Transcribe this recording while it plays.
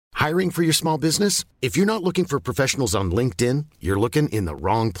Hiring for your small business? If you're not looking for professionals on LinkedIn, you're looking in the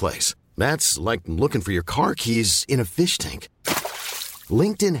wrong place. That's like looking for your car keys in a fish tank.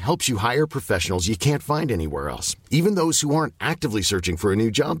 LinkedIn helps you hire professionals you can't find anywhere else, even those who aren't actively searching for a new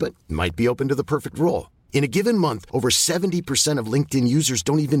job but might be open to the perfect role. In a given month, over 70% of LinkedIn users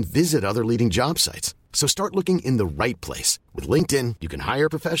don't even visit other leading job sites. So start looking in the right place. With LinkedIn, you can hire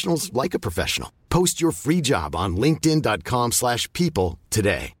professionals like a professional. Post your free job on linkedin.com/people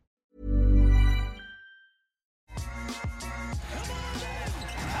today.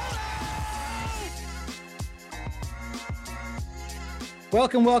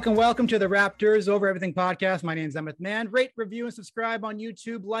 Welcome to the Raptors Over Everything podcast. My name is Emmett Mann. Rate, review, and subscribe on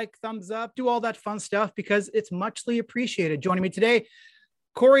YouTube. Like, thumbs up, do all that fun stuff because it's muchly appreciated. Joining me today,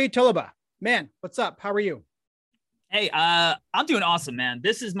 Corey Tulaba. Man, what's up? How are you? Hey, I'm doing awesome, man.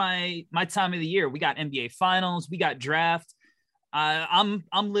 This is my time of the year. We got NBA Finals, we got draft. I'm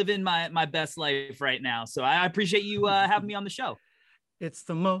living my best life right now. So I appreciate you having me on the show. It's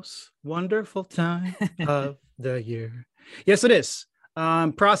the most wonderful time of the year. Yes, it is.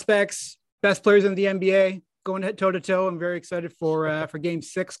 Prospects, best players in the NBA, going toe to toe. I'm very excited for Game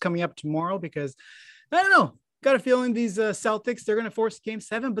 6 coming up tomorrow because I don't know. Got a feeling these Celtics, they're going to force Game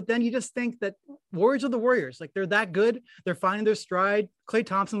 7, but then you just think that Warriors are the Warriors. Like they're that good. They're finding their stride. Klay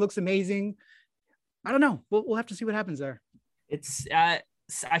Thompson looks amazing. I don't know. We'll have to see what happens there. It's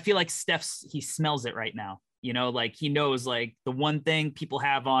I feel like he smells it right now. You know, like he knows like the one thing people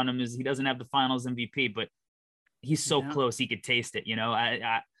have on him is he doesn't have the Finals MVP, but he's so close. He could taste it. You know,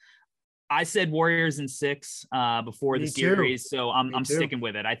 I said Warriors in 6 before the series. So I'm sticking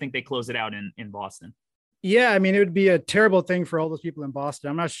with it. I think they close it out in Boston. Yeah. I mean, it would be a terrible thing for all those people in Boston.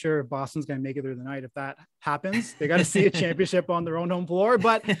 I'm not sure if Boston's going to make it through the night. If that happens, they got to see a championship on their own home floor.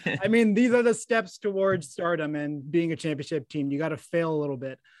 But I mean, these are the steps towards stardom and being a championship team. You got to fail a little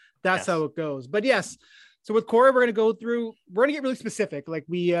bit. That's how it goes. But yes. So with Corey, we're going to get really specific. Like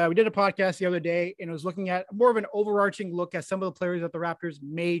we did a podcast the other day and it was looking at more of an overarching look at some of the players that the Raptors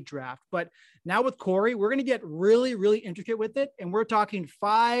may draft. But now with Corey, we're going to get really, really intricate with it. And we're talking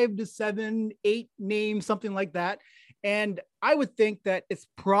 5 to 7, 8 names, something like that. And I would think that it's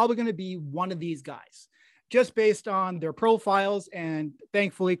probably going to be one of these guys just based on their profiles. And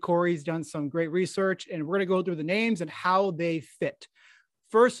thankfully, Corey's done some great research and we're going to go through the names and how they fit.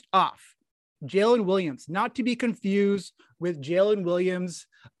 First off, Jalen Williams, not to be confused with Jalen Williams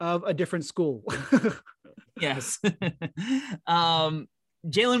of a different school. Yes. Jalen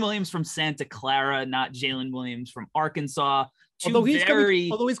Williams from Santa Clara, not Jalen Williams from Arkansas. Although he's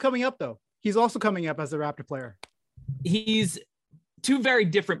coming up, though. He's also coming up as a Raptor player. He's two very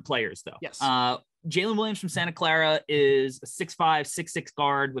different players, though. Yes. Jalen Williams from Santa Clara is a 6'5", 6'6"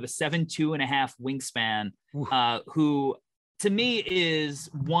 guard with a 7'2.5" wingspan, who to me is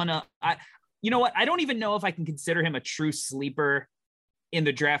one of you know what? I don't even know if I can consider him a true sleeper in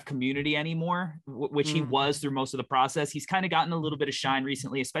the draft community anymore, which he was through most of the process. He's kind of gotten a little bit of shine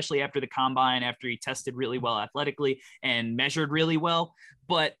recently, especially after the combine, after he tested really well athletically and measured really well.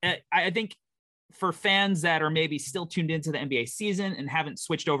 But I think for fans that are maybe still tuned into the NBA season and haven't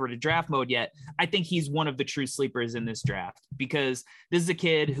switched over to draft mode yet, I think he's one of the true sleepers in this draft because this is a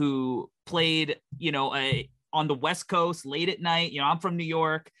kid who played, on the West Coast late at night. I'm from New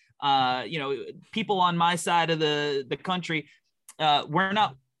York. People on my side of the country, we're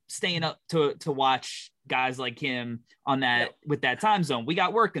not staying up to watch guys like him on that with that time zone. We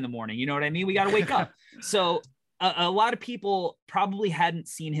got work in the morning. You know what I mean? We got to wake up. So a lot of people probably hadn't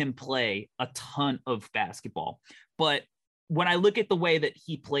seen him play a ton of basketball, but when I look at the way that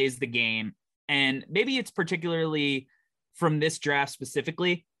he plays the game, and maybe it's particularly from this draft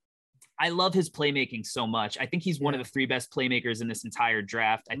specifically, I love his playmaking so much. I think he's one of the 3 best playmakers in this entire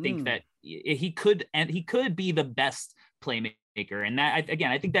draft. I think that he could be the best playmaker. And that,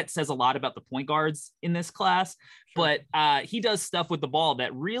 again, I think that says a lot about the point guards in this class, but he does stuff with the ball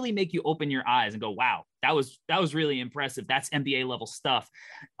that really make you open your eyes and go, wow, that was really impressive. That's NBA level stuff.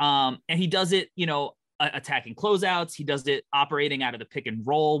 And he does it, attacking closeouts. He does it operating out of the pick and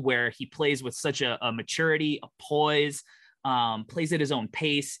roll where he plays with such a maturity, a poise, plays at his own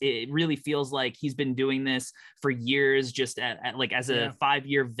pace. It really feels like he's been doing this for years, just as a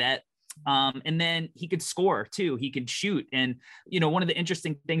 5-year vet. And then he could score too. He could shoot. And, one of the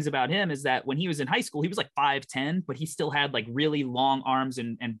interesting things about him is that when he was in high school, he was like 5'10", but he still had like really long arms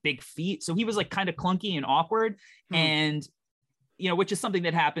and big feet. So he was like kind of clunky and awkward. And, which is something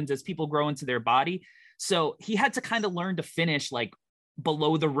that happens as people grow into their body. So he had to kind of learn to finish like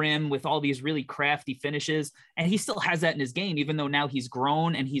below the rim with all these really crafty finishes. And he still has that in his game, even though now he's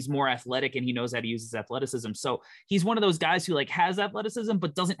grown and he's more athletic and he knows how to use his athleticism. So he's one of those guys who like has athleticism,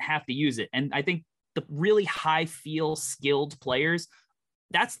 but doesn't have to use it. And I think the really high feel skilled players,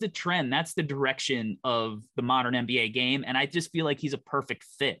 that's the trend. That's the direction of the modern NBA game. And I just feel like he's a perfect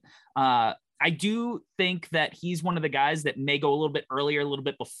fit. I do think that he's one of the guys that may go a little bit earlier, a little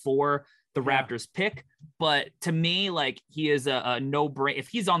bit before the Raptors pick. But to me, like, he is a no-brainer. If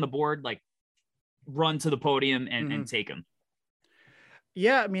he's on the board, like, run to the podium and take him.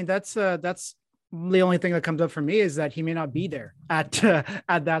 Yeah, I mean, that's the only thing that comes up for me is that he may not be there at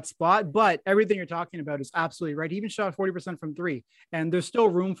that spot, but everything you're talking about is absolutely right. He even shot 40% from three, and there's still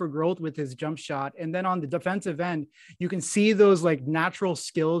room for growth with his jump shot. And then on the defensive end, you can see those like natural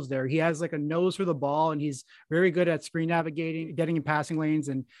skills there. He has like a nose for the ball, and he's very good at screen navigating, getting in passing lanes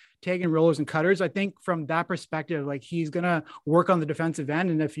and taking rollers and cutters. I think from that perspective, like, he's going to work on the defensive end.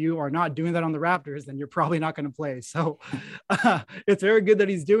 And if you are not doing that on the Raptors, then you're probably not going to play. So it's very good that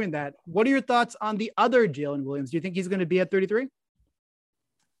he's doing that. What are your thoughts on the other Jalen Williams? Do you think he's going to be at 33?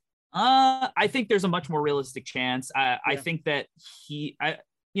 I think there's a much more realistic chance. I think that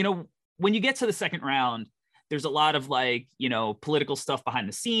when you get to the second round, there's a lot of like, political stuff behind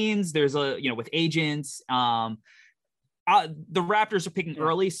the scenes. There's with agents, the Raptors are picking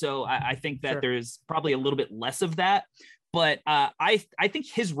early, so I think that there's probably a little bit less of that. But I think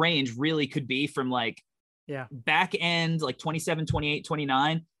his range really could be from like back end, like 27, 28,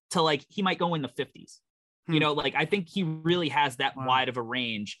 29 to like he might go in the 50s. Like I think he really has that wide of a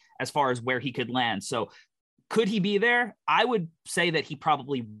range as far as where he could land. So could he be there? I would say that he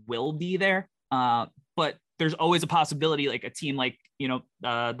probably will be there. But there's always a possibility, like a team like,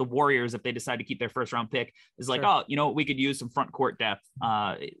 the Warriors, if they decide to keep their first round pick, is like, we could use some front court depth.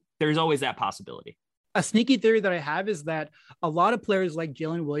 There's always that possibility. A sneaky theory that I have is that a lot of players like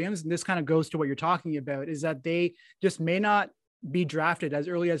Jalen Williams, and this kind of goes to what you're talking about, is that they just may not be drafted as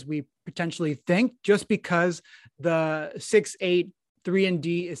early as we potentially think, just because the 6'8"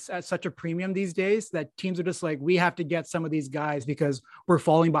 3-and-D is at such a premium these days that teams are just like, we have to get some of these guys because we're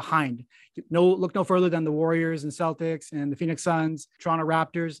falling behind. Look no further than the Warriors and Celtics and the Phoenix Suns, Toronto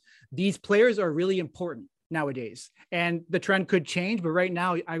Raptors. These players are really important nowadays, and the trend could change. But right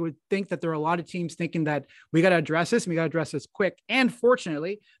now, I would think that there are a lot of teams thinking that we got to address this, and we got to address this quick. And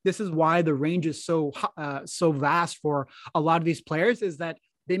fortunately, this is why the range is so vast for a lot of these players, is that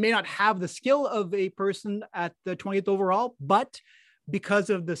they may not have the skill of a person at the 20th overall, but because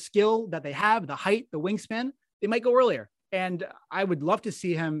of the skill that they have, the height, the wingspan, they might go earlier. And I would love to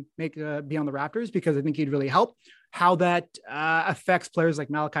see him be on the Raptors, because I think he'd really help. How that affects players like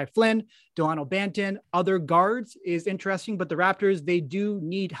Malachi Flynn, Delano Banton, other guards is interesting. But the Raptors, they do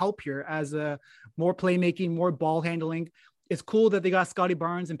need help here as more playmaking, more ball handling. It's cool that they got Scotty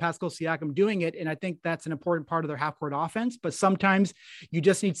Barnes and Pascal Siakam doing it, and I think that's an important part of their half-court offense. But sometimes you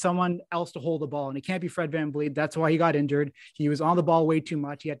just need someone else to hold the ball, and it can't be Fred VanVleet. That's why he got injured. He was on the ball way too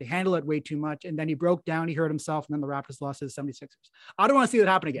much. He had to handle it way too much, and then he broke down. He hurt himself, and then the Raptors lost to the 76ers. I don't want to see that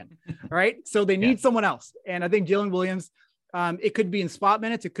happen again, all right? So they need someone else, and I think Jalen Williams, it could be in spot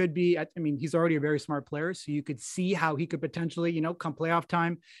minutes. It could be, he's already a very smart player, so you could see how he could potentially, come playoff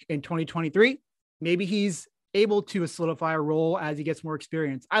time in 2023. Maybe he's able to solidify a role as he gets more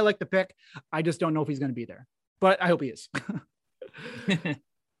experience. I like the pick. I just don't know if he's going to be there, but I hope he is.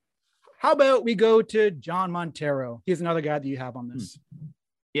 How about we go to John Montero? He's another guy that you have on this.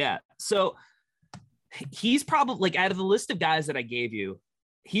 Yeah. So he's probably, like, out of the list of guys that I gave you,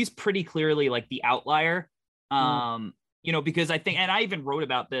 he's pretty clearly like the outlier. Because I think, and I even wrote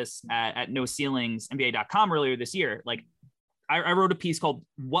about this at No Ceilings NBA.com earlier this year. Like I wrote a piece called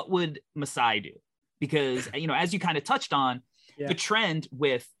 "What Would Masai Do?" Because, as you kind of touched on, the trend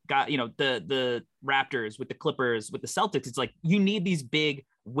with the Raptors, with the Clippers, with the Celtics, it's like you need these big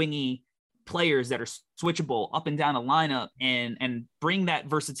wingy players that are switchable up and down a lineup and bring that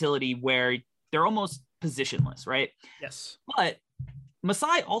versatility where they're almost positionless, right? Yes. But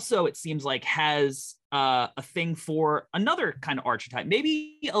Masai also, it seems like, has a thing for another kind of archetype,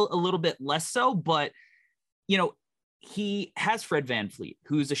 maybe a little bit less so, but, he has Fred VanVleet,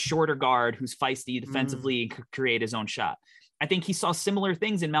 who's a shorter guard, who's feisty defensively and could create his own shot. I think he saw similar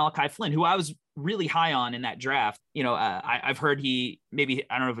things in Malachi Flynn, who I was really high on in that draft. I've heard I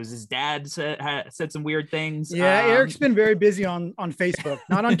don't know if it was his dad said some weird things. Yeah, Eric's been very busy on Facebook,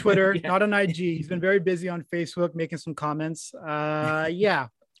 not on Twitter, not on IG. He's been very busy on Facebook making some comments. I'll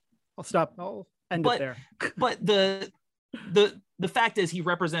stop. I'll end it there. But the fact is, he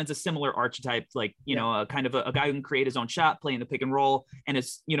represents a similar archetype, like, a kind of a guy who can create his own shot, playing the pick and roll, and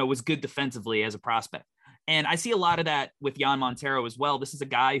was good defensively as a prospect. And I see a lot of that with Jan Montero as well. This is a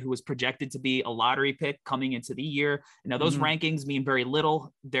guy who was projected to be a lottery pick coming into the year. Now, those rankings mean very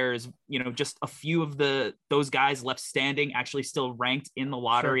little. There's, just a few of those guys left standing, actually still ranked in the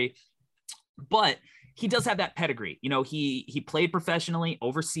lottery. Sure. But he does have that pedigree. He played professionally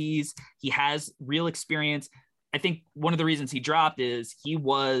overseas. He has real experience. I think one of the reasons he dropped is he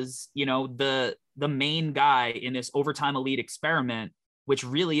was, the main guy in this overtime elite experiment, which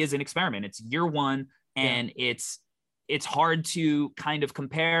really is an experiment. It's year one. And it's hard to kind of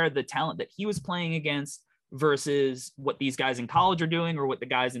compare the talent that he was playing against versus what these guys in college are doing or what the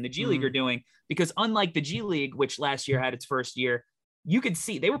guys in the G League are doing. Because unlike the G League, which last year had its first year, you could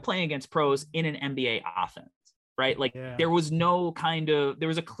see they were playing against pros in an NBA offense, right? Like there was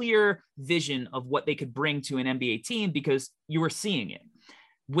a clear vision of what they could bring to an NBA team because you were seeing it.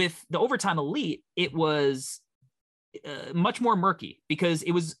 With the overtime elite, it was much more murky because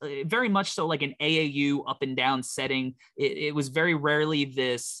it was very much so like an AAU up and down setting. It was very rarely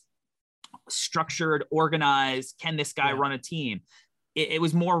this structured, organized, can this guy run a team? It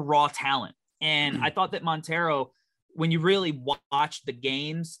was more raw talent. And I thought that Montero, when you really watched the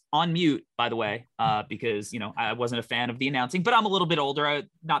games on mute, by the way, because, I wasn't a fan of the announcing, but I'm a little bit older,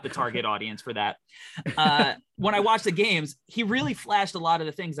 not the target audience for that. When I watched the games, he really flashed a lot of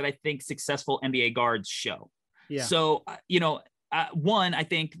the things that I think successful NBA guards show. Yeah. So, one, I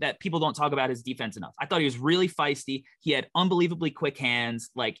think that people don't talk about his defense enough. I thought he was really feisty. He had unbelievably quick hands.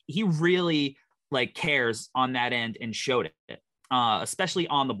 Like he really cares on that end and showed it, especially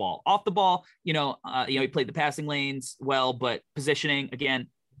on the ball. Off the ball, he played the passing lanes well, but positioning, again,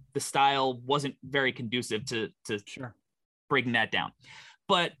 the style wasn't very conducive to breaking that down.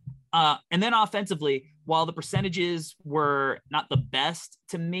 But and then offensively, while the percentages were not the best,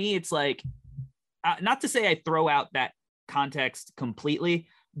 to me, it's like, not to say I throw out that context completely,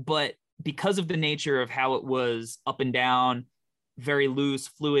 but because of the nature of how it was up and down, very loose,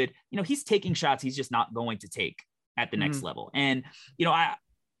 fluid, he's taking shots he's just not going to take at the next level. And,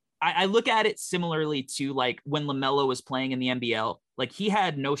 I look at it similarly to like when LaMelo was playing in the NBL, like he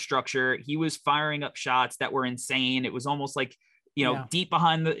had no structure. He was firing up shots that were insane. It was almost like, deep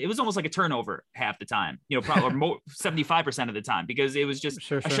behind it was almost like a turnover half the time, probably or more, 75% of the time, because it was just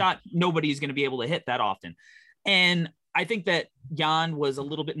a shot nobody's going to be able to hit that often. And I think that Jan was a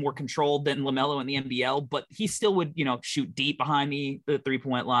little bit more controlled than LaMelo in the NBL, but he still would, shoot deep behind the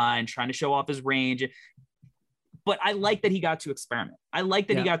 3-point line, trying to show off his range. But I like that he got to experiment. I like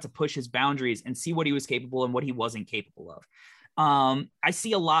that he got to push his boundaries and see what he was capable and what he wasn't capable of. I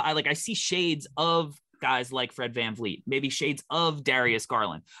see a lot. I see shades of guys like Fred VanVleet, maybe shades of Darius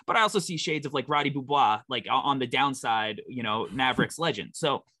Garland, but I also see shades of like Roddy Beaubois, like on the downside, Mavericks legend.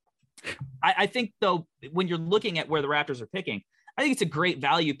 So I think though, when you're looking at where the Raptors are picking, I think it's a great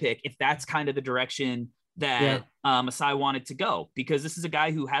value pick if that's kind of the direction that Masai wanted to go, because this is a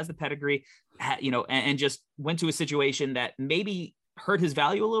guy who has the pedigree, and just went to a situation that maybe hurt his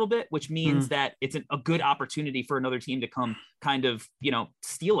value a little bit, which means that it's a good opportunity for another team to come kind of,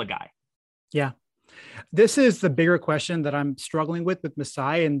 steal a guy. Yeah. This is the bigger question that I'm struggling with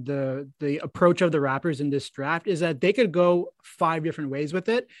Masai and the approach of the Raptors in this draft is that they could go 5 different ways with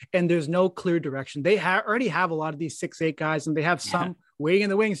it, and there's no clear direction. They already have a lot of these 6'8" guys, and they have some waiting in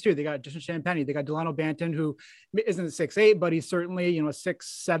the wings too. They got Justin Champagnie, they got Delano Banton, who isn't 6'8", but he's certainly, a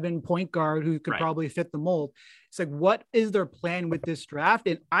 6'7" point guard who could probably fit the mold. It's like, what is their plan with this draft?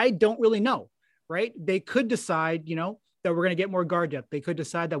 And I don't really know, right? They could decide, that we're going to get more guard depth. They could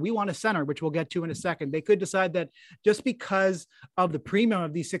decide that we want a center, which we'll get to in a second. They could decide that just because of the premium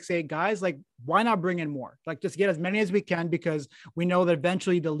of these 6'8" guys, like, why not bring in more? Like, just get as many as we can, because we know that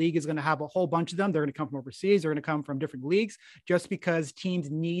eventually the league is going to have a whole bunch of them. They're going to come from overseas. They're going to come from different leagues, just because teams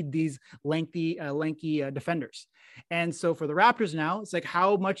need these lanky defenders. And so for the Raptors now, it's like,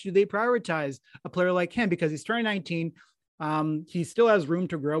 how much do they prioritize a player like him? Because he's turning 19. He still has room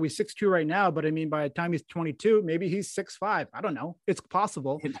to grow. He's 6'2" right now, but I mean, by the time he's 22, maybe he's 6'5". I don't know. It's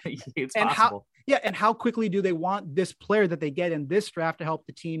possible. It's possible. And how quickly do they want this player that they get in this draft to help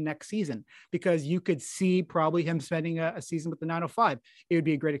the team next season? Because you could see probably him spending a season with the 905. It would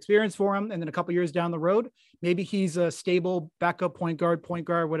be a great experience for him. And then a couple years down the road, maybe he's a stable backup point guard,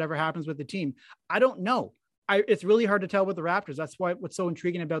 whatever happens with the team. I don't know. It's really hard to tell with the Raptors. That's what's so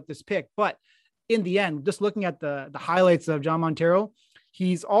intriguing about this pick. But in the end, just looking at the highlights of Jan Montero,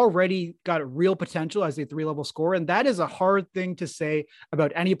 he's already got a real potential as a 3-level scorer. And that is a hard thing to say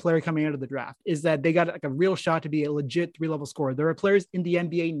about any player coming out of the draft, is that they got like a real shot to be a legit 3-level scorer. There are players in the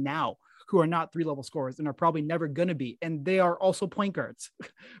NBA now who are not 3-level scorers and are probably never going to be. And they are also point guards,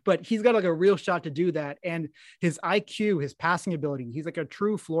 but he's got like a real shot to do that. And his IQ, his passing ability, he's like a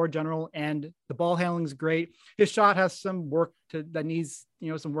true floor general, and the ball handling is great. His shot has some work that needs,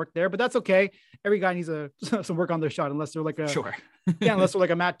 some work there, but that's okay. Every guy needs some work on their shot, unless they're like unless they're like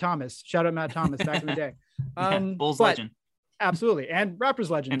a Matt Thomas. Shout out Matt Thomas back in the day. Bulls legend. Absolutely. And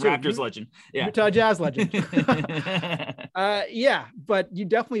Raptors legend. And too. Raptors legend. Yeah. Utah Jazz legend. But you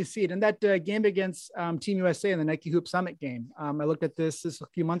definitely see it. And that game against Team USA in the Nike Hoop Summit game, I looked at this a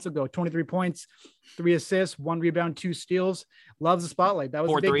few months ago, 23 points, 3 assists, 1 rebound, 2 steals. Loves the spotlight. That was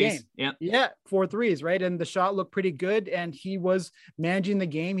 4 a big threes. game. Yeah. 4 threes, right? And the shot looked pretty good, and he was managing the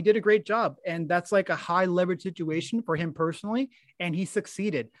game. He did a great job. And that's like a high leverage situation for him personally. And he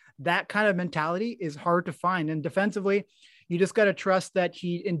succeeded. That kind of mentality is hard to find. And defensively, you just got to trust that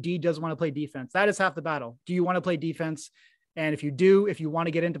he indeed does want to play defense. That is half the battle. Do you want to play defense? And if you do, if you want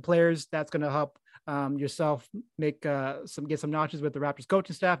to get into players, that's going to help yourself get some notches with the Raptors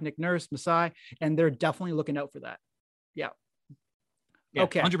coaching staff, Nick Nurse, Masai, and they're definitely looking out for that. Yeah.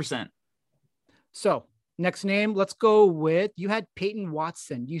 Okay. 100%. So next name, let's go with, you had Peyton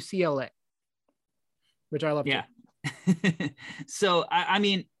Watson, UCLA, which I love. Yeah. So, I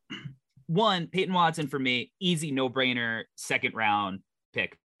mean, one, Peyton Watson for me, easy, no-brainer, second round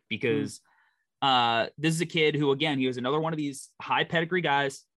pick, because this is a kid who, again, he was another one of these high pedigree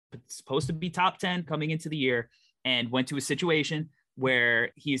guys, supposed to be top 10 coming into the year, and went to a situation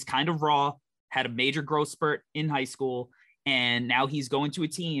where he's kind of raw, had a major growth spurt in high school, and now he's going to a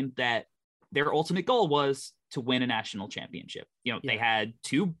team that their ultimate goal was to win a national championship. They had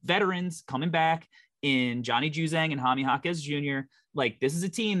 2 veterans coming back in Johnny Juzang and Jaime Jaquez Jr. Like, this is a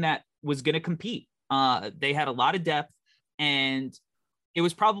team that was going to compete. They had a lot of depth, and it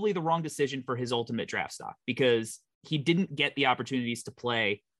was probably the wrong decision for his ultimate draft stock, because he didn't get the opportunities to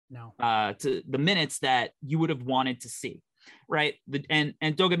play to the minutes that you would have wanted to see. Right. And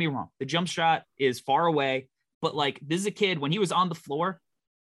don't get me wrong, the jump shot is far away, but like, this is a kid, when he was on the floor,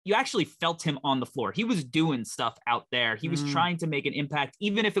 you actually felt him on the floor. He was doing stuff out there. He was trying to make an impact,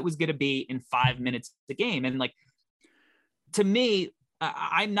 even if it was going to be in 5 minutes a game. And like, to me,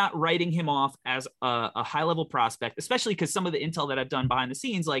 I'm not writing him off as a high level prospect, especially because some of the intel that I've done behind the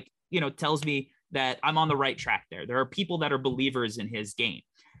scenes, tells me that I'm on the right track there. There are people that are believers in his game.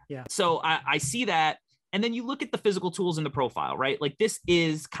 Yeah. So I see that. And then you look at the physical tools in the profile, right? Like, this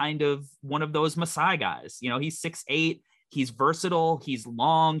is kind of one of those Masai guys. He's 6'8", he's versatile, he's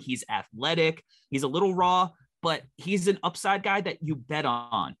long, he's athletic, he's a little raw, but he's an upside guy that you bet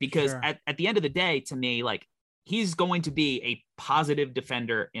on, because at the end of the day, to me, like, he's going to be a positive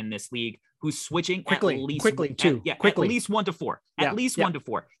defender in this league who's switching quickly, at least 1 to 4, at least 1 to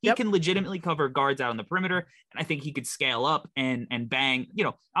 4. He can legitimately cover guards out on the perimeter. And I think he could scale up and bang,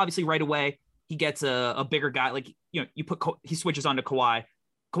 obviously right away he gets a bigger guy. Like, he switches on to Kawhi.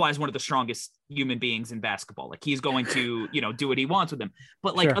 Kawhi is one of the strongest human beings in basketball. Like, he's going to, do what he wants with him.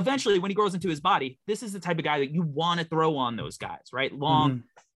 But like, eventually when he grows into his body, this is the type of guy that you want to throw on those guys, right? Long,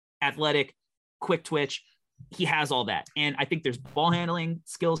 athletic, quick twitch. He has all that. And I think there's ball handling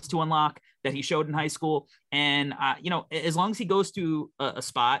skills to unlock that he showed in high school. And, as long as he goes to a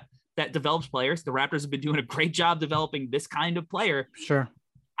spot that develops players, the Raptors have been doing a great job developing this kind of player. Sure.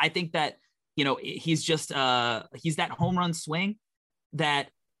 I think that, he's just, he's that home run swing that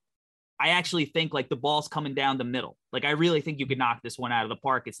I actually think, like, the ball's coming down the middle. Like, I really think you could knock this one out of the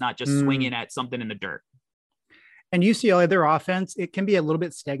park. It's not just swinging at something in the dirt. And UCLA, their offense, it can be a little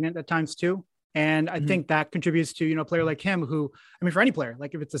bit stagnant at times too. And I think that contributes to, a player like him who, for any player,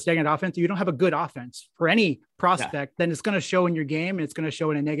 like, if it's a stagnant offense, you don't have a good offense for any prospect, then it's going to show in your game, and it's going to show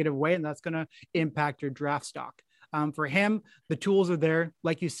in a negative way. And that's going to impact your draft stock. For him, the tools are there.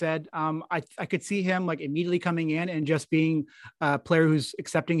 Like you said, I could see him like immediately coming in and just being a player who's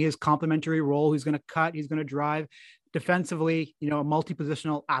accepting his complementary role. Who's going to cut, he's going to drive. Defensively, a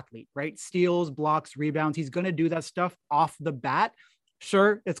multi-positional athlete, right? Steals, blocks, rebounds. He's going to do that stuff off the bat.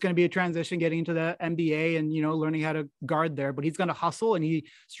 Sure, it's going to be a transition getting into the NBA and, learning how to guard there, but he's going to hustle. And he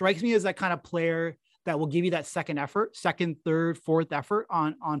strikes me as that kind of player that will give you that second, third, fourth effort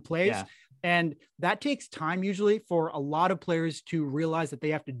on plays. Yeah. And that takes time usually for a lot of players to realize that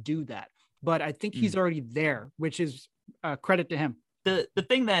they have to do that. But I think he's already there, which is credit to him. The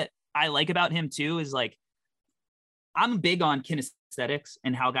thing that I like about him too is, like, I'm big on kinesthetics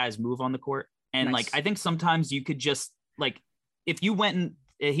and how guys move on the court. And like, I think sometimes you could just, like, if you went and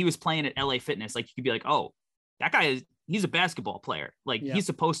he was playing at LA Fitness, like, you could be like, oh, that guy he's a basketball player. Like, he's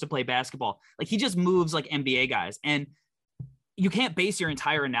supposed to play basketball. Like, he just moves like NBA guys. And you can't base your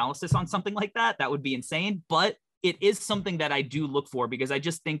entire analysis on something like that. That would be insane. But it is something that I do look for because I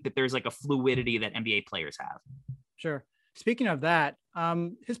just think that there's like a fluidity that NBA players have. Sure. Speaking of that,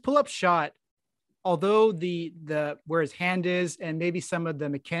 his pull-up shot, although the where his hand is and maybe some of the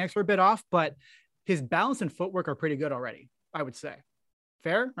mechanics are a bit off, but his balance and footwork are pretty good already, I would say.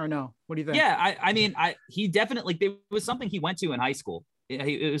 Fair or no? What do you think? Yeah, I mean, he definitely, it was something he went to in high school.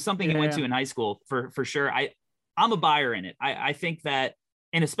 It was something he went to in high school for sure. I'm a buyer in it. I think that,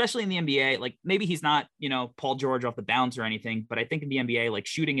 and especially in the NBA, like maybe he's not, Paul George off the bounce or anything, but I think in the NBA, like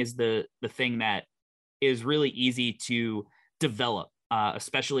shooting is the thing that is really easy to develop,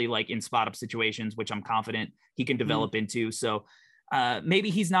 especially like in spot up situations, which I'm confident he can develop into. So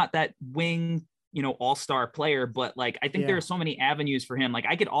maybe he's not that wing, all-star player, but like, I think there are so many avenues for him. Like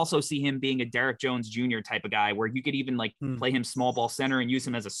I could also see him being a Derek Jones Jr. type of guy where you could even like play him small ball center and use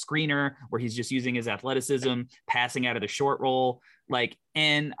him as a screener where he's just using his athleticism, passing out of the short roll. Like,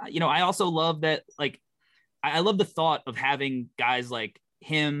 and I also love that, like, I love the thought of having guys like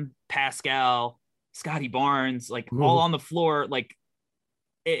him, Pascal, Scotty Barnes, like all on the floor. Like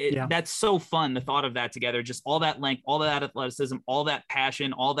that's so fun. The thought of that together, just all that length, all that athleticism, all that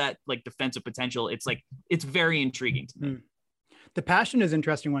passion, all that like defensive potential. It's like, it's very intriguing to me. The passion is an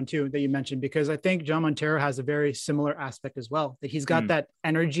interesting one too, that you mentioned, because I think John Montero has a very similar aspect as well, that he's got that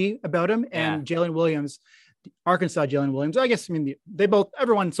energy about him. And Jalen Williams, Arkansas Jalen Williams, I guess,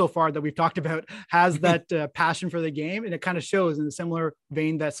 everyone so far that we've talked about has that passion for the game. And it kind of shows in a similar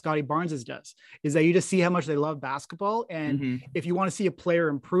vein that Scotty Barnes does, is that you just see how much they love basketball. And if you want to see a player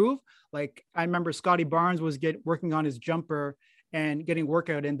improve, like I remember Scotty Barnes was working on his jumper and getting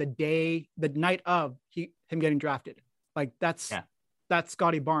workout in the night of him getting drafted. Like that's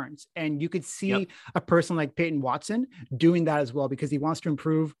Scotty Barnes. And you could see a person like Peyton Watson doing that as well, because he wants to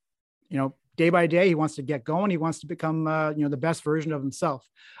improve, day by day. He wants to get going. He wants to become, the best version of himself.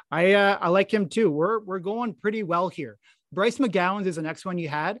 I like him too. We're going pretty well here. Bryce McGowan is the next one you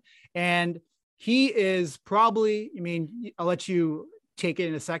had. And he is probably, I'll let you take it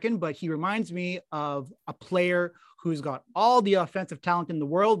in a second, but he reminds me of a player who's got all the offensive talent in the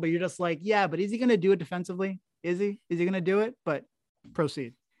world, but you're just like, yeah, but is he going to do it defensively? Is he going to do it? But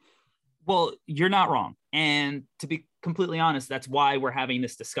proceed. Well, you're not wrong. And to be completely honest, that's why we're having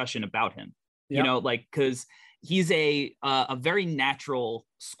this discussion about him. Because he's a very natural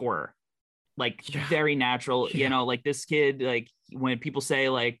scorer, very natural, like this kid, like when people say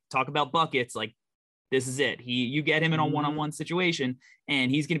like, talk about buckets, like this is it. You get him in a one-on-one situation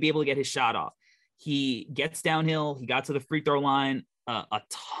and he's going to be able to get his shot off. He gets downhill. He got to the free throw line a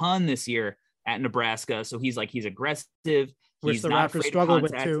ton this year at Nebraska. So he's aggressive. Which the Raptors struggle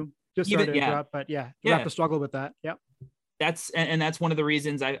with too. Just sorry to interrupt, but the Raptors struggle with that. Yep. That's one of the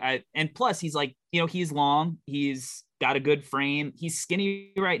reasons and plus he's like, he's long, he's got a good frame. He's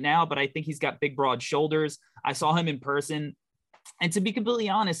skinny right now, but I think he's got big, broad shoulders. I saw him in person. And to be completely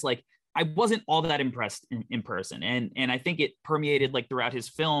honest, like I wasn't all that impressed in person. And I think it permeated like throughout his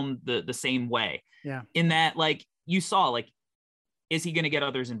film the same way. Yeah. In that, like you saw, like, is he going to get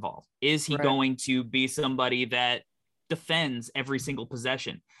others involved? Is he going to be somebody that defends every single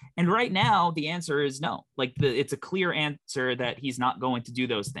possession? And right now the answer is no. Like it's a clear answer that he's not going to do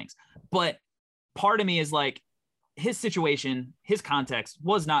those things. But part of me is like, his situation, his context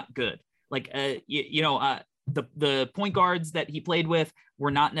was not good. Like the point guards that he played with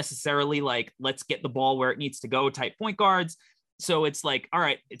were not necessarily like, let's get the ball where it needs to go type point guards. So it's like, all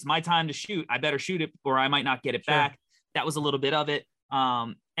right, it's my time to shoot. I better shoot it or I might not get it back. That was a little bit of it.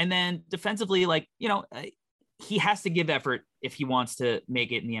 And then defensively, like, he has to give effort if he wants to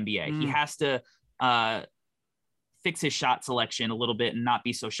make it in the NBA. He has to fix his shot selection a little bit and not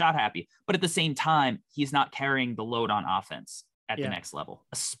be so shot happy. But at the same time, he's not carrying the load on offense at the next level,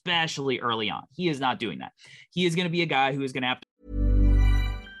 especially early on. He is not doing that. He is going to be a guy who is going to have to.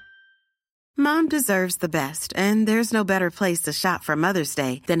 Mom deserves the best, and there's no better place to shop for Mother's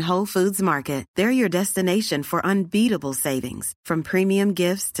Day than Whole Foods Market. They're your destination for unbeatable savings, from premium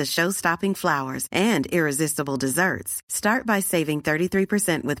gifts to show-stopping flowers and irresistible desserts. Start by saving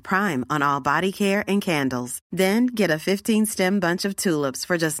 33% with Prime on all body care and candles. Then get a 15-stem bunch of tulips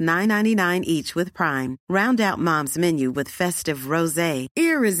for just $9.99 each with Prime. Round out Mom's menu with festive rosé,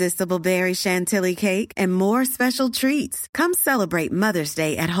 irresistible berry chantilly cake, and more special treats. Come celebrate Mother's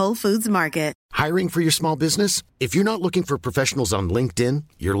Day at Whole Foods Market. Hiring for your small business? If you're not looking for professionals on LinkedIn,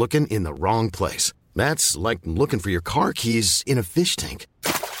 you're looking in the wrong place. That's like looking for your car keys in a fish tank.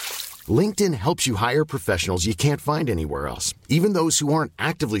 LinkedIn helps you hire professionals you can't find anywhere else, even those who aren't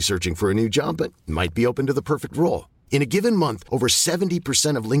actively searching for a new job but might be open to the perfect role. In a given month, over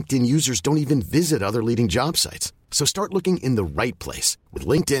 70% of LinkedIn users don't even visit other leading job sites. So start looking in the right place. With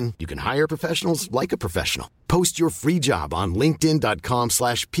LinkedIn, you can hire professionals like a professional. Post your free job on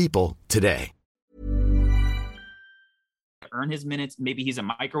linkedin.com/people today. Earn his minutes. Maybe he's a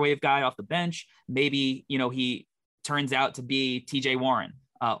microwave guy off the bench. Maybe, he turns out to be TJ Warren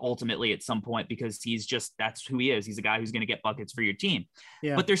ultimately at some point, because that's who he is. He's a guy who's going to get buckets for your team.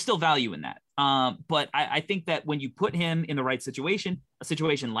 Yeah. But there's still value in that. But I think that when you put him in the right situation, a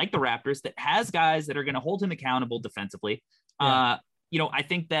situation like the Raptors that has guys that are going to hold him accountable defensively, I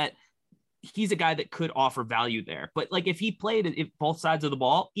think that he's a guy that could offer value there. But like if he played both sides of the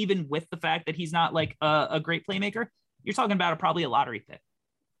ball, even with the fact that he's not like a great playmaker, you're talking about probably a lottery pick.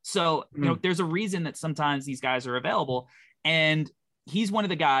 So, there's a reason that sometimes these guys are available. And he's one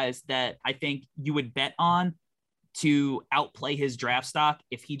of the guys that I think you would bet on to outplay his draft stock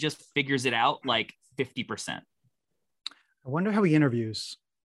if he just figures it out like 50%. I wonder how he interviews,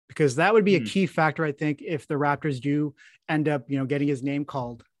 because that would be a key factor, I think, if the Raptors do end up, getting his name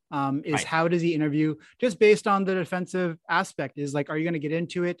called. Right. How does he interview, just based on the defensive aspect? Is like, are you going to get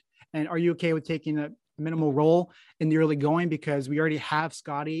into it? And are you okay with taking a minimal role in the early going, because we already have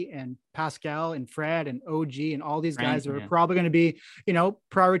Scotty and Pascal and Fred and OG and all these guys that are probably going to be,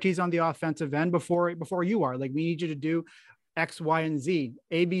 priorities on the offensive end before you are. Like, we need you to do X, Y, and Z,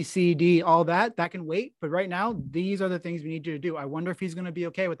 A, B, C, D, all that can wait. But right now, these are the things we need you to do. I wonder if he's going to be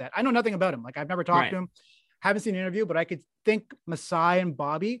okay with that. I know nothing about him. Like, I've never talked to him, haven't seen an interview, but I could think Masai and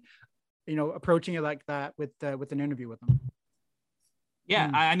Bobby, approaching it like that with an interview with them. Yeah.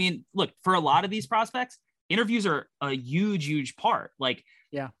 I mean, look, for a lot of these prospects, interviews are a huge, huge part. Like,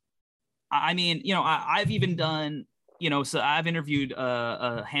 I mean, I've even done, so I've interviewed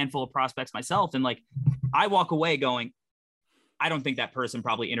a handful of prospects myself. And like, I walk away going, I don't think that person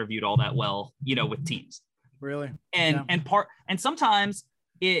probably interviewed all that well, with teams. Really? And sometimes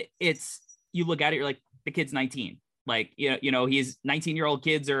it's, you look at it, you're like, the kid's 19. Like, he's 19-year-old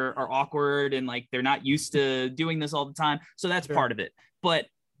kids are awkward and like, they're not used to doing this all the time. So that's part of it. But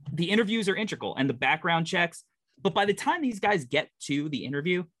the interviews are integral and the background checks. But by the time these guys get to the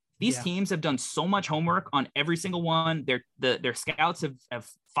interview, these teams have done so much homework on every single one. Their scouts have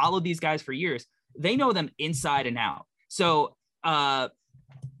followed these guys for years. They know them inside and out. So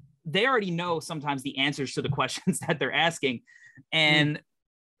they already know sometimes the answers to the questions that they're asking. And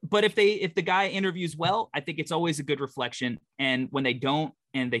but if the guy interviews well, I think it's always a good reflection. And when they don't,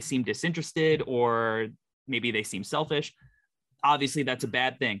 and they seem disinterested, or maybe they seem selfish, obviously that's a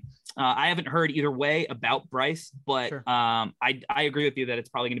bad thing. I haven't heard either way about Bryce, but I agree with you that it's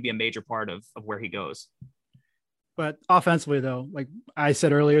probably going to be a major part of where he goes. But offensively, though, like I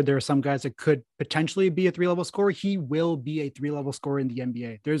said earlier, there are some guys that could potentially be a 3-level scorer. He will be a 3-level scorer in the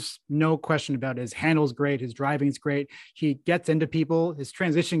NBA. There's no question about it. His handle is great. His driving is great. He gets into people. His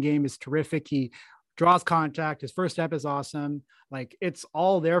transition game is terrific. He draws contact. His first step is awesome. Like, it's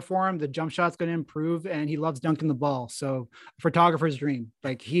all there for him. The jump shot's going to improve, and he loves dunking the ball. So, photographer's dream.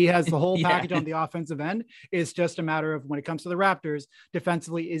 Like, he has the whole package on the offensive end. It's just a matter of, when it comes to the Raptors,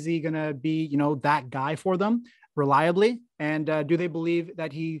 defensively, is he going to be, that guy for them reliably? And do they believe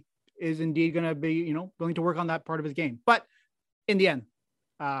that he is indeed going to be, willing to work on that part of his game? But in the end,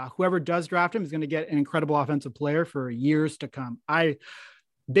 whoever does draft him is going to get an incredible offensive player for years to come.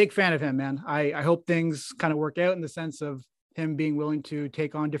 Big fan of him, man. I hope things kind of work out in the sense of him being willing to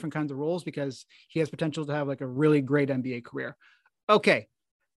take on different kinds of roles, because he has potential to have like a really great NBA career. Okay.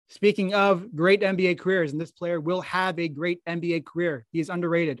 Speaking of great NBA careers, and this player will have a great NBA career. He is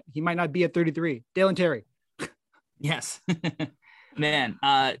underrated. He might not be at 33. Dalen Terry. Yes, man.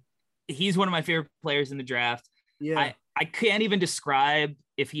 He's one of my favorite players in the draft. Yeah. I can't even describe,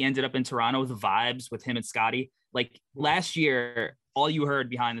 if he ended up in Toronto, the vibes with him and Scotty. Like, last year, all you heard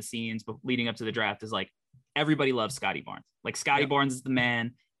behind the scenes but leading up to the draft is like, everybody loves Scotty Barnes. Like, Scotty Barnes is the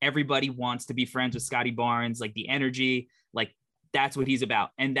man. Everybody wants to be friends with Scotty Barnes. Like, the energy, like, that's what he's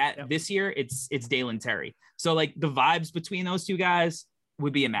about. And this year it's Dalen Terry. So like, the vibes between those two guys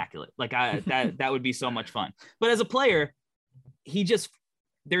would be immaculate. Like, that would be so much fun. But as a player,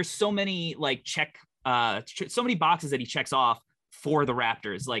 there's so many like so many boxes that he checks off for the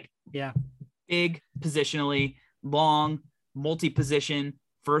Raptors. Like, big positionally, long, multi-position,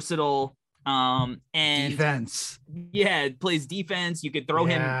 versatile, and defense. Plays defense. You could throw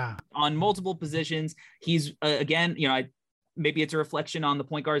him on multiple positions. He's again, maybe it's a reflection on the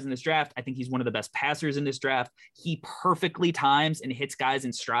point guards in this draft. I think he's one of the best passers in this draft. He perfectly times and hits guys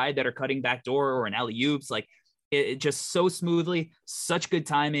in stride that are cutting back door or an alley-oops. Like, it just so smoothly, such good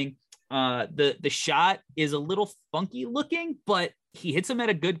timing. The shot is a little funky looking, but he hits them at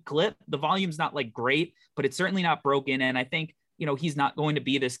a good clip. The volume's not like great, but it's certainly not broken. And I think, he's not going to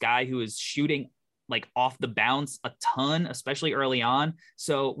be this guy who is shooting like off the bounce a ton, especially early on.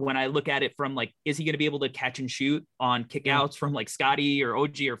 So when I look at it from like, is he going to be able to catch and shoot on kickouts from like Scotty or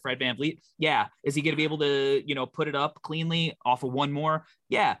OG or Fred VanVleet? Yeah. Is he going to be able to, you know, put it up cleanly off of one more?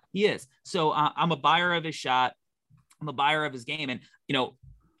 Yeah, he is. So I'm a buyer of his shot. I'm a buyer of his game. And, you know,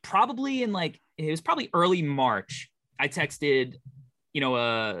 probably in like, it was probably early March, I texted, you know,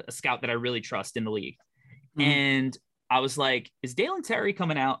 a scout that I really trust in the league. Mm-hmm. And I was like, is Dalen Terry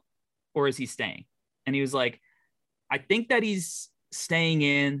coming out or is he staying? And he was like, I think that he's staying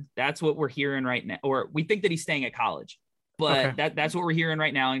in. That's what we're hearing right now. Or we think that he's staying at college, but that's what we're hearing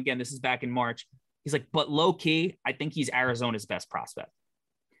right now. And again, this is back in March. He's like, but low key, I think he's Arizona's best prospect.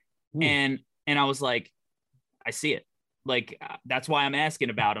 Ooh. And I was like, I see it. Like, that's why I'm asking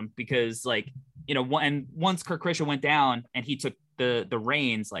about him, because like, you know, once Kirk Krisha went down and he took the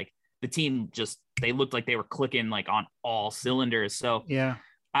reins, like the team just, they looked like they were clicking like on all cylinders. So yeah,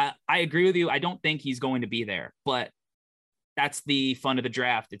 I agree with you. I don't think he's going to be there, but that's the fun of the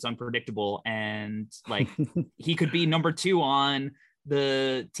draft. It's unpredictable. And like, he could be number 2 on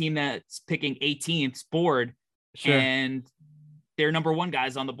the team that's picking 18th board. Sure. And their number 1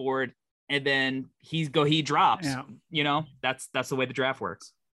 guy's on the board. And then he drops, you know, that's the way the draft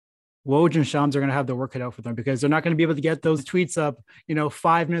works. Woj and Shams are going to have their work cut out for them, because they're not going to be able to get those tweets up, you know,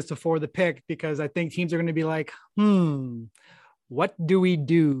 5 minutes before the pick, because I think teams are going to be like, what do we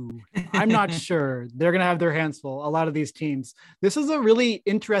do? I'm not sure. They're going to have their hands full. A lot of these teams. This is a really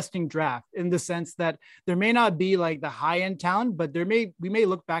interesting draft in the sense that there may not be like the high end talent, but we may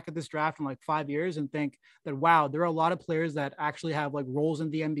look back at this draft in like 5 years and think that, wow, there are a lot of players that actually have like roles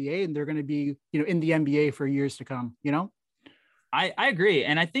in the NBA, and they're going to be, you know, in the NBA for years to come, you know? I agree.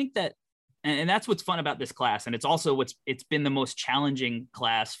 And I think that, and that's what's fun about this class. And it's also it's been the most challenging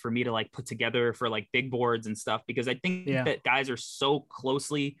class for me to like put together for like big boards and stuff, because I think that guys are so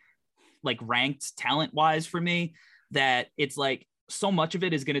closely like ranked talent wise for me that it's like so much of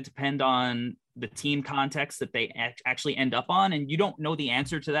it is going to depend on the team context that they actually end up on. And you don't know the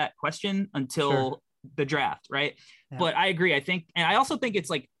answer to that question until the draft. Right. Yeah. But I agree. I think, and I also think it's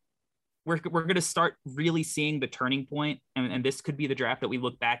like, we're going to start really seeing the turning point, and this could be the draft that we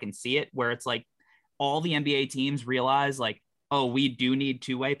look back and see it, where it's like all the NBA teams realize like, oh, we do need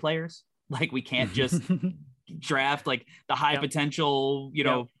 2-way players. Like we can't just draft like the high potential, you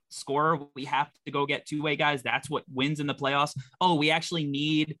know, scorer. We have to go get 2-way guys. That's what wins in the playoffs. Oh, we actually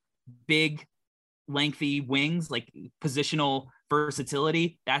need big, lengthy wings, like positional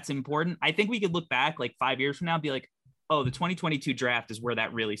versatility. That's important. I think we could look back like 5 years from now and be like, oh, the 2022 draft is where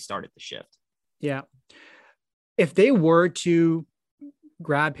that really started to shift. Yeah. If they were to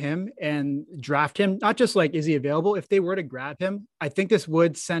grab him and draft him, not just like, is he available? If they were to grab him, I think this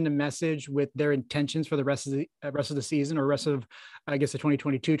would send a message with their intentions for the rest of the season, or rest of, I guess, the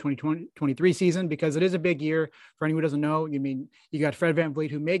 2022, 2023 season, because it is a big year. For anyone who doesn't know, you mean you got Fred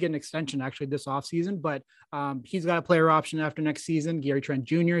VanVleet, who may get an extension actually this offseason, but he's got a player option after next season. Gary Trent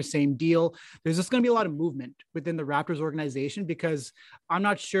Jr., same deal. There's just going to be a lot of movement within the Raptors organization, because I'm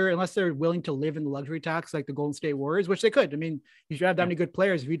not sure, unless they're willing to live in the luxury tax like the Golden State Warriors, which they could. I mean, you should have that many good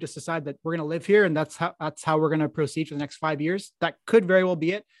players if you just decide that we're going to live here and that's how we're going to proceed for the next 5 years. That could very well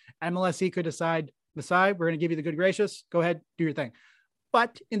be it. MLSE could decide, Masai, we're going to give you the good gracious, go ahead, do your thing.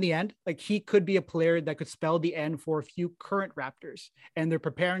 But in the end, like, he could be a player that could spell the end for a few current Raptors. And they're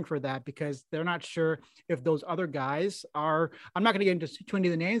preparing for that because they're not sure if those other guys are, I'm not going to get into too many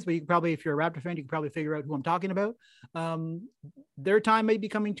of the names, but you can probably, if you're a Raptor fan, you can probably figure out who I'm talking about. Their time may be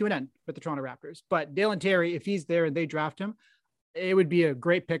coming to an end with the Toronto Raptors. But Dalen Terry, if he's there and they draft him, it would be a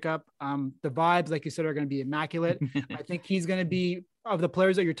great pickup. The vibes, like you said, are going to be immaculate. I think he's going to be, of the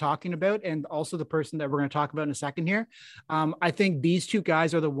players that you're talking about, and also the person that we're going to talk about in a second here. I think these two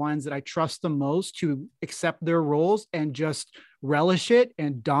guys are the ones that I trust the most to accept their roles and just relish it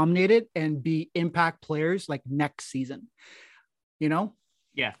and dominate it and be impact players like next season, you know?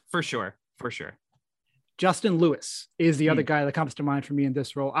 Yeah, for sure. For sure. Justin Lewis is the other guy that comes to mind for me in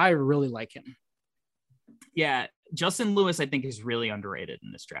this role. I really like him. Yeah. Justin Lewis, I think, is really underrated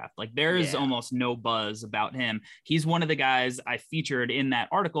in this draft. Like, there's almost no buzz about him. He's one of the guys I featured in that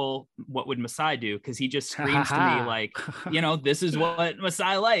article, What Would Masai Do? Because he just screams to me like, you know, this is what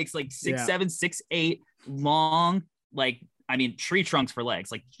Masai likes, like 6'7", 6'8", long, like, I mean, tree trunks for legs,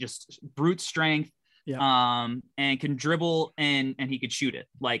 like just brute strength, and can dribble and he could shoot it.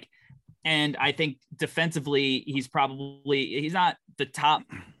 Like, and I think defensively, he's not the top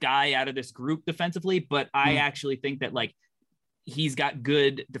guy out of this group defensively, but I actually think that, like, he's got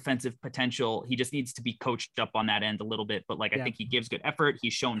good defensive potential. He just needs to be coached up on that end a little bit. But like, I think he gives good effort.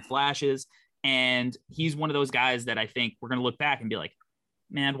 He's shown flashes, and he's one of those guys that I think we're going to look back and be like,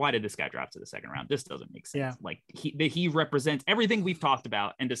 man, why did this guy drop to the second round? This doesn't make sense. Yeah. Like he represents everything we've talked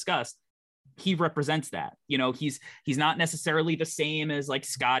about and discussed. He represents that, you know, he's not necessarily the same as like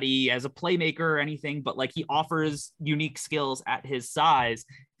Scotty as a playmaker or anything, but like he offers unique skills at his size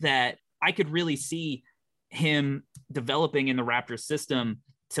that I could really see him developing in the Raptors system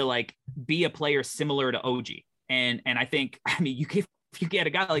to like be a player similar to OG. And I think, I mean, if you get a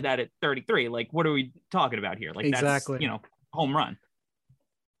guy like that at 33, like, what are we talking about here? Like, exactly. That's, you know, home run.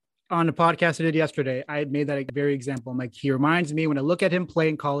 On the podcast I did yesterday, I made that very example. I'm like, he reminds me, when I look at him play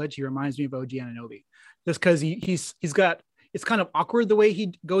in college, he reminds me of OG Anunoby, just because he's got, it's kind of awkward the way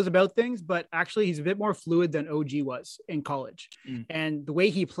he goes about things, but actually he's a bit more fluid than OG was in college. And the way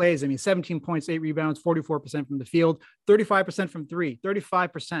he plays, I mean, 17 points, 8 rebounds, 44% from the field, 35% from three,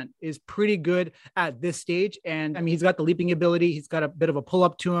 35% is pretty good at this stage. And I mean, he's got the leaping ability. He's got a bit of a pull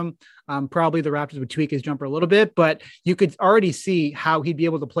up to him. Probably the Raptors would tweak his jumper a little bit, but you could already see how he'd be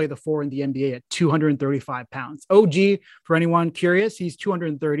able to play the 4 in the NBA at 235 pounds. OG, for anyone curious, he's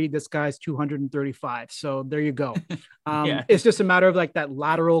 230. This guy's 235. So there you go. Yeah. It's just a matter of like that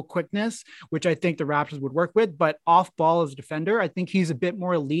lateral quickness, which I think the Raptors would work with, but off ball as a defender, I think he's a bit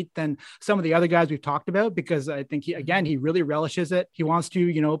more elite than some of the other guys we've talked about, because I think he really relishes it. He wants to,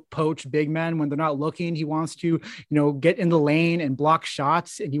 you know, poach big men when they're not looking. He wants to, you know, get in the lane and block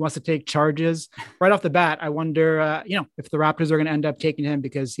shots, and he wants to take charges right off the bat. I wonder, you know, if the Raptors are going to end up taking him,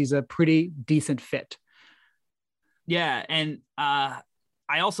 because he's a pretty decent fit. Yeah. And I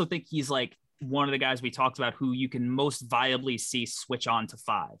also think he's like one of the guys we talked about who you can most viably see switch on to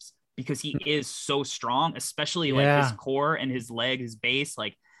fives, because he is so strong, especially like his core and his leg, his base.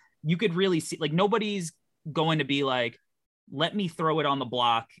 Like you could really see, like, nobody's going to be like, let me throw it on the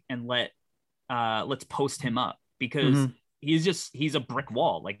block and let's post him up, because he's a brick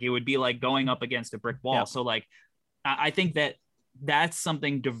wall. Like it would be like going up against a brick wall. Yeah. So like, I think that's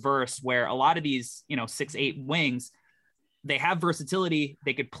something diverse, where a lot of these, you know, 6'8" wings, they have versatility.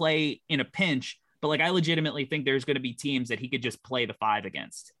 They could play in a pinch, but like, I legitimately think there's going to be teams that he could just play the 5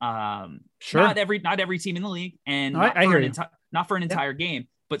 against. Sure. Not every team in the league, and not for an entire game,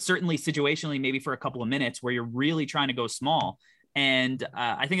 but certainly situationally, maybe for a couple of minutes where you're really trying to go small. And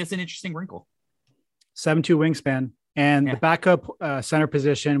I think that's an interesting wrinkle. 7'2" wingspan. And the backup center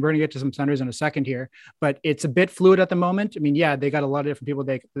position, we're going to get to some centers in a second here, but it's a bit fluid at the moment. I mean, yeah, they got a lot of different people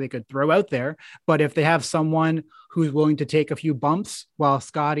they could throw out there, but if they have someone who's willing to take a few bumps while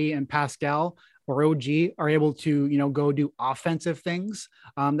Scotty and Pascal or OG are able to, you know, go do offensive things,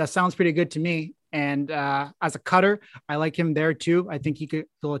 that sounds pretty good to me. And as a cutter, I like him there too. I think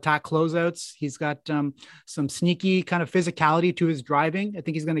he'll attack closeouts. He's got some sneaky kind of physicality to his driving. I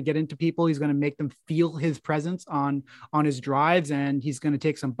think he's going to get into people. He's going to make them feel his presence on his drives, and he's going to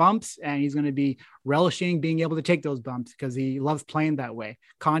take some bumps, and he's going to be relishing being able to take those bumps because he loves playing that way.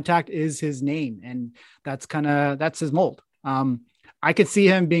 Contact is his name, and that's his mold. I could see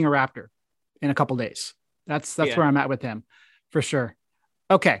him being a Raptor in a couple days. That's where I'm at with him for sure.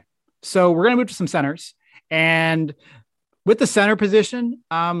 Okay. So we're going to move to some centers, and with the center position,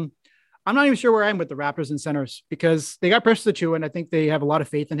 I'm not even sure where I am with the Raptors and centers, because they got Precious Achiuwa, and I think they have a lot of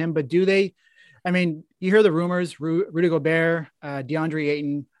faith in him, but do they, I mean, you hear the rumors, Rudy Gobert, DeAndre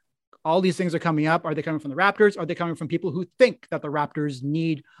Ayton, all these things are coming up. Are they coming from the Raptors? Are they coming from people who think that the Raptors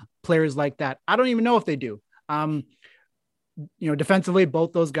need players like that? I don't even know if they do. You know, defensively,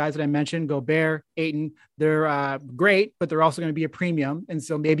 both those guys that I mentioned, Gobert, Ayton, they're great, but they're also going to be a premium. And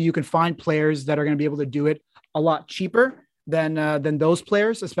so maybe you can find players that are going to be able to do it a lot cheaper than those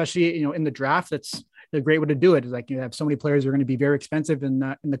players, especially, you know, in the draft. That's a great way to do it. Is like, you have so many players who are going to be very expensive in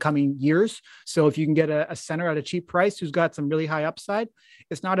the coming years. So if you can get a center at a cheap price who's got some really high upside,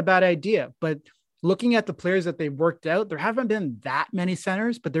 it's not a bad idea. But looking at the players that they've worked out, there haven't been that many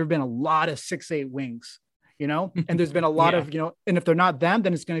centers, but there have been a lot of 6'8" wings. You know, and there's been a lot of, you know, and if they're not them,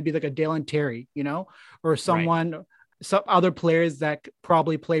 then it's going to be like a Dalen Terry, you know, or someone, some other players that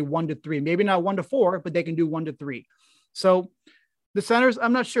probably play 1 to 3, maybe not 1 to 4, but they can do 1 to 3. So the centers,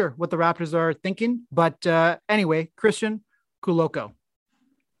 I'm not sure what the Raptors are thinking, but anyway, Christian Koloko.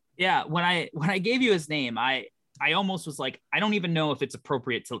 Yeah. When I gave you his name, I almost was like, I don't even know if it's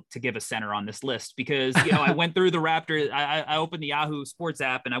appropriate to give a center on this list, because, you know, I went through the Raptors. I opened the Yahoo Sports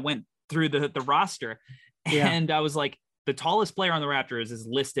app and I went through the roster. And I was like, the tallest player on the Raptors is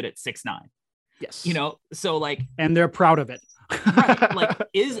listed at 6'9". Yes. You know, so like, and they're proud of it. Right, like,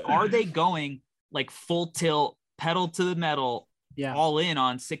 are they going like full tilt, pedal to the metal, all in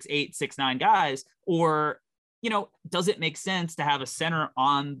on 6'8", 6'9" guys? Or, you know, does it make sense to have a center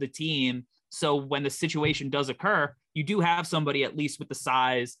on the team? So when the situation does occur, you do have somebody at least with the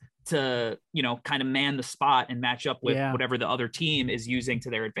size to, you know, kind of man the spot and match up with whatever the other team is using to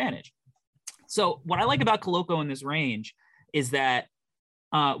their advantage. So what I like about Koloko in this range is that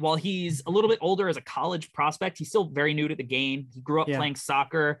while he's a little bit older as a college prospect, he's still very new to the game. He grew up playing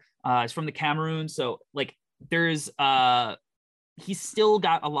soccer. He's from the Cameroon. So like he's still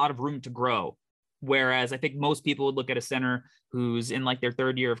got a lot of room to grow. Whereas I think most people would look at a center who's in like their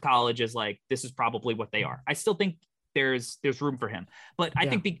third year of college as like, this is probably what they are. I still think there's room for him. But I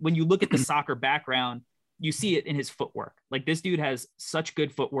think when you look at the soccer background, you see it in his footwork. Like this dude has such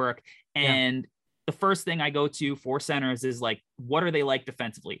good footwork. And the first thing I go to for centers is like, what are they like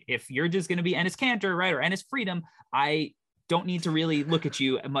defensively? If you're just going to be Enes Kanter, right, or Enes Freedom, I don't need to really look at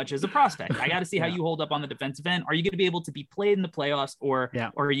you much as a prospect. I got to see how you hold up on the defensive end. Are you going to be able to be played in the playoffs, or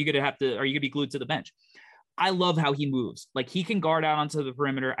are you going to be glued to the bench? I love how he moves. Like he can guard out onto the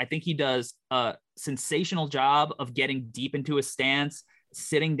perimeter. I think he does a sensational job of getting deep into his stance,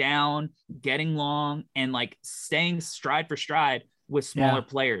 sitting down, getting long, and like staying stride for stride with smaller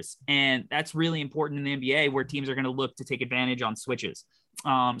players. And that's really important in the NBA where teams are going to look to take advantage on switches.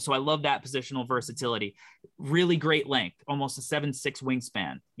 So I love that positional versatility. Really great length, almost a 7'6"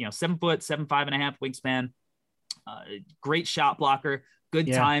 wingspan, 7 foot, 7'5.5" wingspan, great shot blocker,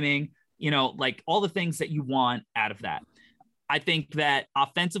 good timing, like all the things that you want out of that. I think that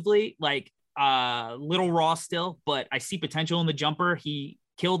offensively, like little raw still, but I see potential in the jumper. He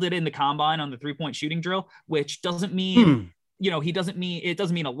killed it in the combine on the 3-point shooting drill, which doesn't mean, it doesn't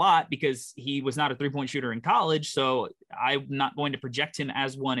mean a lot because he was not a 3-point shooter in college. So I'm not going to project him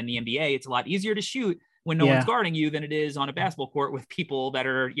as one in the NBA. It's a lot easier to shoot when no one's guarding you than it is on a basketball court with people that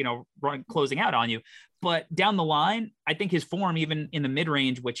are, closing out on you. But down the line, I think his form, even in the mid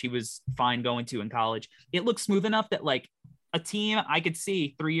range, which he was fine going to in college, it looks smooth enough that like a team I could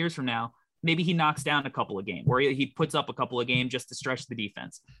see 3 years from now, maybe he knocks down a couple of games or he puts up a couple of games just to stretch the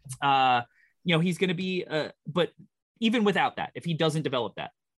defense. He's going to be, but even without that, if he doesn't develop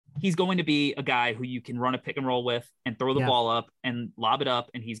that, he's going to be a guy who you can run a pick and roll with and throw the ball up and lob it up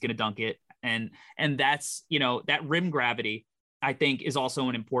and he's going to dunk it. And that's, that rim gravity, I think is also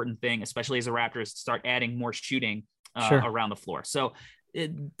an important thing, especially as the Raptors start adding more shooting around the floor. So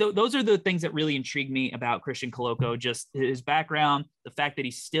those are the things that really intrigue me about Christian Koloko, just his background, the fact that he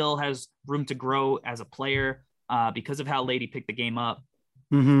still has room to grow as a player because of how late he picked the game up.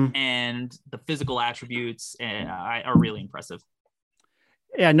 And the physical attributes are really impressive.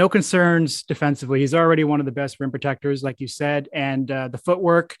 Yeah, no concerns defensively. He's already one of the best rim protectors, like you said. And the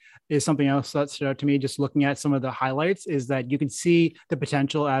footwork is something else that stood out to me. Just looking at some of the highlights is that you can see the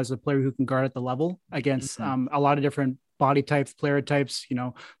potential as a player who can guard at the level against a lot of different body types, player types,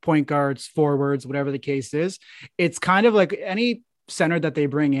 point guards, forwards, whatever the case is. It's kind of like any center that they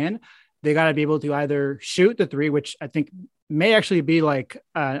bring in, they got to be able to either shoot the three, which I think may actually be like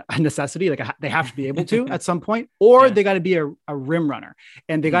a necessity. Like they have to be able to at some point, or they got to be a rim runner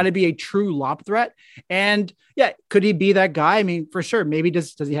and they got to be a true lob threat. And could he be that guy? I mean, for sure. Maybe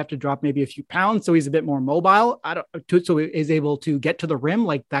does he have to drop maybe a few pounds so he's a bit more mobile? So he's able to get to the rim.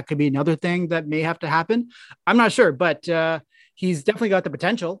 Like that could be another thing that may have to happen. I'm not sure, but he's definitely got the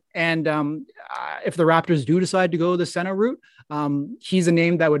potential. And if the Raptors do decide to go the center route, he's a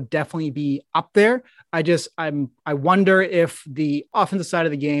name that would definitely be up there. I wonder if the offensive side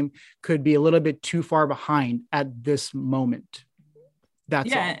of the game could be a little bit too far behind at this moment.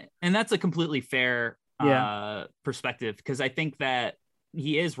 That's all. And that's a completely fair perspective, because I think that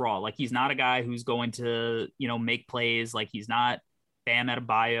he is raw. Like he's not a guy who's going to, make plays. Like he's not Bam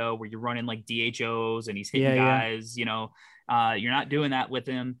Adebayo where you're running like DHOs and he's hitting guys, you're not doing that with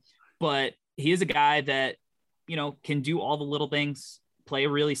him, but he is a guy that, can do all the little things, play a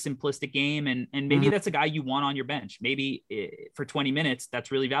really simplistic game. And maybe that's a guy you want on your bench. Maybe for 20 minutes,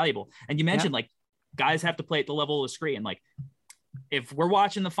 that's really valuable. And you mentioned like guys have to play at the level of the screen. Like if we're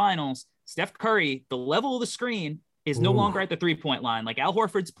watching the finals, Steph Curry, the level of the screen is no longer at the 3-point line. Like Al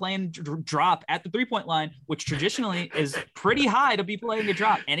Horford's playing drop at the 3-point line, which traditionally is pretty high to be playing a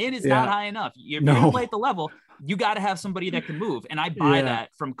drop. And it is not high enough. If you're going to play at the level, you got to have somebody that can move. And I buy that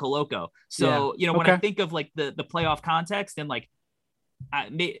from Koloko. So, when I think of like the playoff context and like,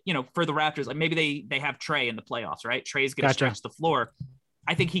 for the Raptors, like maybe they have Trey in the playoffs, right? Trey's going to stretch the floor.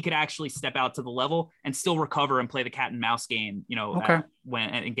 I think he could actually step out to the level and still recover and play the cat and mouse game,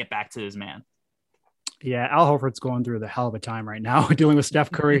 and get back to his man. Yeah, Al Horford's going through the hell of a time right now dealing with Steph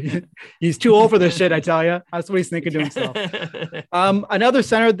Curry. He's too old for this shit, I tell you. That's what he's thinking to himself. Another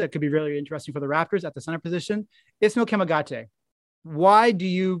center that could be really interesting for the Raptors at the center position, Ismail Kamagate. Why do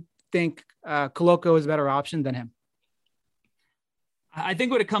you think Koloko is a better option than him? I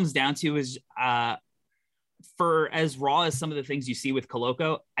think what it comes down to is for as raw as some of the things you see with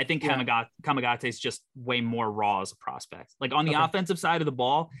Koloko, I think Kamagate is just way more raw as a prospect. Like on the offensive side of the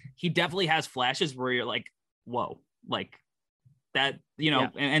ball, he definitely has flashes where you're like, whoa, like that,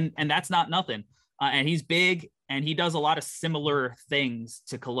 and that's not nothing. And he's big and he does a lot of similar things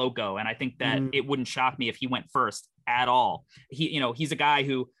to Koloko. And I think that it wouldn't shock me if he went first at all. He's a guy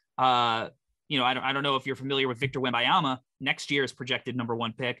who, I don't know if you're familiar with Victor Wembanyama, next year's projected number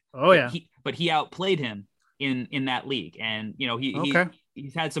 1 pick. Oh yeah. But he outplayed him in that league. And,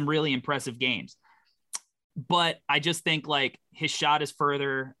 he's had some really impressive games, but I just think like his shot is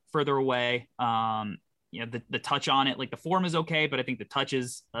further away. The touch on it, like the form is okay, but I think the touch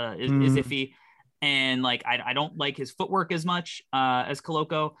is iffy. And like, I don't like his footwork as much as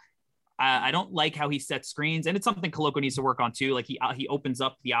Koloko. I don't like how he sets screens, and it's something Koloko needs to work on too. Like he opens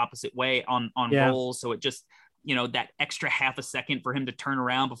up the opposite way on rolls. So it just, that extra half a second for him to turn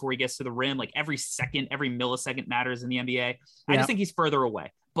around before he gets to the rim, like every millisecond matters in the NBA. I just think he's further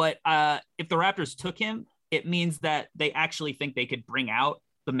away. But if the Raptors took him, it means that they actually think they could bring out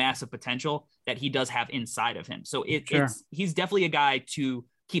the massive potential that he does have inside of him. So he's definitely a guy to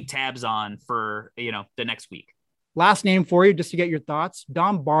keep tabs on for, the next week. Last name for you, just to get your thoughts.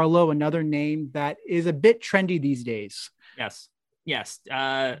 Dom Barlow, another name that is a bit trendy these days. Yes.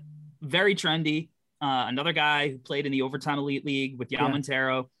 Very trendy. Another guy who played in the Overtime Elite League with Yao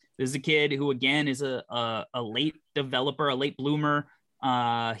Montero. This is a kid who, again, is a late developer, a late bloomer.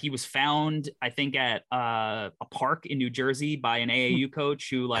 He was found, I think, at a park in New Jersey by an AAU coach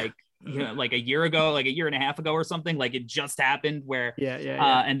who, like a year and a half ago or something. Like it just happened where,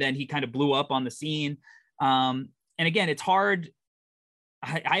 and then he kind of blew up on the scene. And again, it's hard.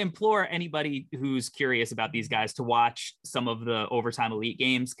 I implore anybody who's curious about these guys to watch some of the Overtime Elite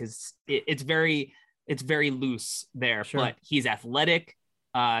games, because it's very loose there. Sure. But he's athletic.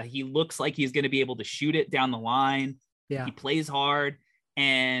 He looks like he's going to be able to shoot it down the line. Yeah. He plays hard.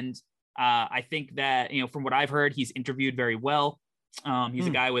 And I think that, from what I've heard, he's interviewed very well. He's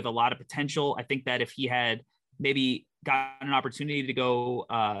a guy with a lot of potential. I think that if he had maybe gotten an opportunity to go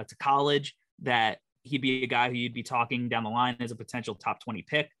to college, that he'd be a guy who you'd be talking down the line as a potential top 20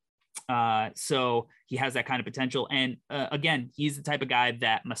 pick. So he has that kind of potential. And again, he's the type of guy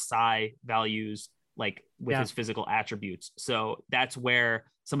that Masai values, like with his physical attributes. So that's where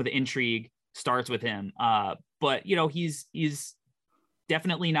some of the intrigue starts with him. But he's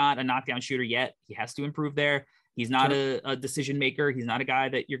definitely not a knockdown shooter yet. He has to improve there. He's not a decision maker. He's not a guy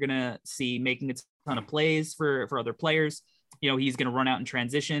that you're going to see making a ton of plays for other players. He's going to run out in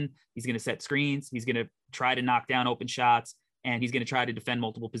transition. He's going to set screens. He's going to try to knock down open shots, and he's going to try to defend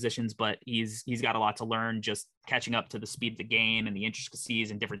multiple positions, but he's got a lot to learn, just catching up to the speed of the game and the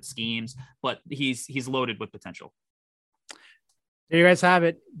intricacies and different schemes, but he's loaded with potential. There you guys have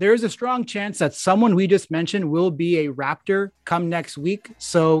it. There's a strong chance that someone we just mentioned will be a Raptor come next week.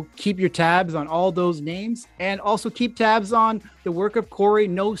 So keep your tabs on all those names, and also keep tabs on the work of Corey,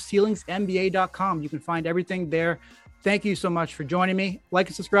 NoCeilingsNBA.com. You can find everything there. Thank you so much for joining me. Like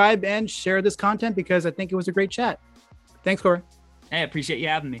and subscribe and share this content, because I think it was a great chat. Thanks, Corey. Hey, I appreciate you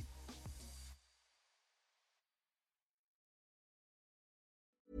having me.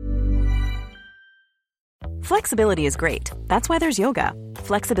 Flexibility is great. That's why there's yoga.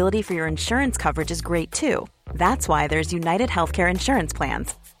 Flexibility for your insurance coverage is great too. That's why there's United Healthcare Insurance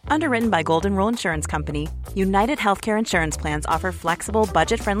Plans. Underwritten by Golden Rule Insurance Company, United Healthcare Insurance Plans offer flexible,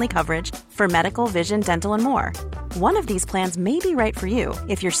 budget-friendly coverage for medical, vision, dental, and more. One of these plans may be right for you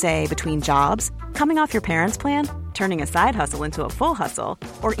if you're, say, between jobs, coming off your parents' plan, turning a side hustle into a full hustle,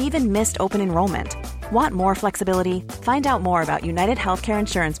 or even missed open enrollment. Want more flexibility? Find out more about United Healthcare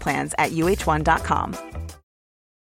Insurance Plans at UH1.com.